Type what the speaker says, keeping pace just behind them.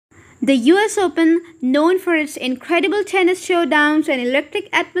The US Open, known for its incredible tennis showdowns and electric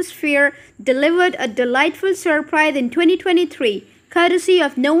atmosphere, delivered a delightful surprise in 2023, courtesy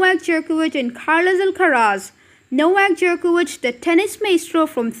of Novak Djokovic and Carlos Alcaraz. Novak Djokovic, the tennis maestro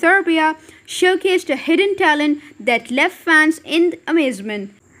from Serbia, showcased a hidden talent that left fans in amazement.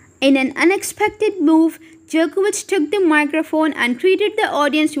 In an unexpected move, Djokovic took the microphone and treated the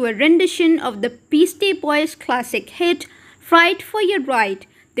audience to a rendition of the Beastie Boys' classic hit, "Fight for Your Right."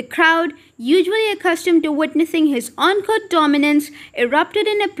 The crowd, usually accustomed to witnessing his on-court dominance, erupted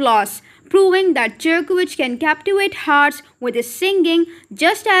in applause, proving that Djokovic can captivate hearts with his singing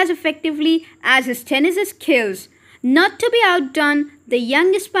just as effectively as his tennis skills. Not to be outdone, the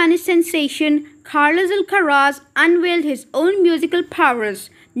young Spanish sensation Carlos Alcaraz unveiled his own musical powers.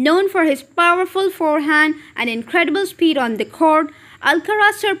 Known for his powerful forehand and incredible speed on the court,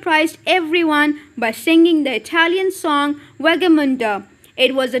 Alcaraz surprised everyone by singing the Italian song Vagabonda.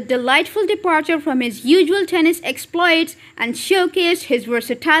 It was a delightful departure from his usual tennis exploits and showcased his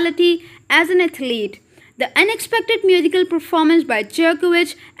versatility as an athlete. The unexpected musical performance by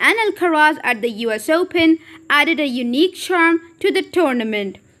Djokovic and Alcaraz at the US Open added a unique charm to the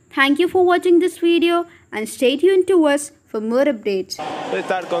tournament. Thank you for watching this video and stay tuned to us for more updates.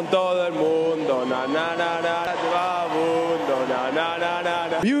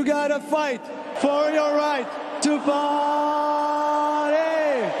 You gotta fight for your right to fight.